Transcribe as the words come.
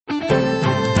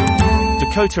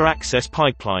Dakota Access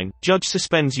Pipeline, judge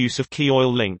suspends use of key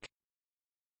oil link.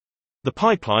 The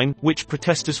pipeline, which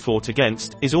protesters fought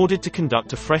against, is ordered to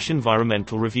conduct a fresh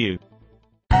environmental review.